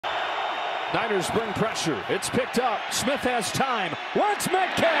Niners bring pressure. It's picked up. Smith has time. Wants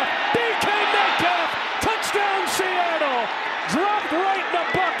Metcalf. DK Matcalf. Touchdown Seattle. Dropped right in the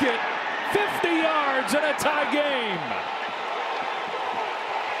bucket. 50 yards and a tie game.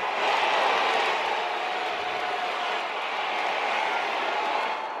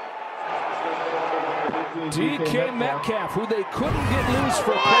 DK Matcalf, who they couldn't get loose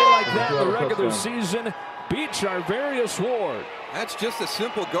for a play like that in the regular season, beat Charvarius Ward. That's just a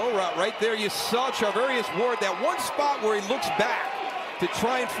simple go route right there. You saw Charvarius Ward, that one spot where he looks back to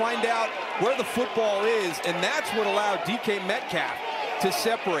try and find out where the football is, and that's what allowed DK Metcalf to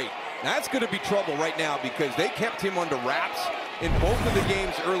separate. Now, that's going to be trouble right now because they kept him under wraps in both of the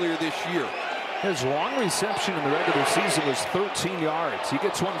games earlier this year. His long reception in the regular season was 13 yards. He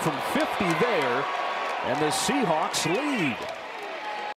gets one from 50 there, and the Seahawks lead.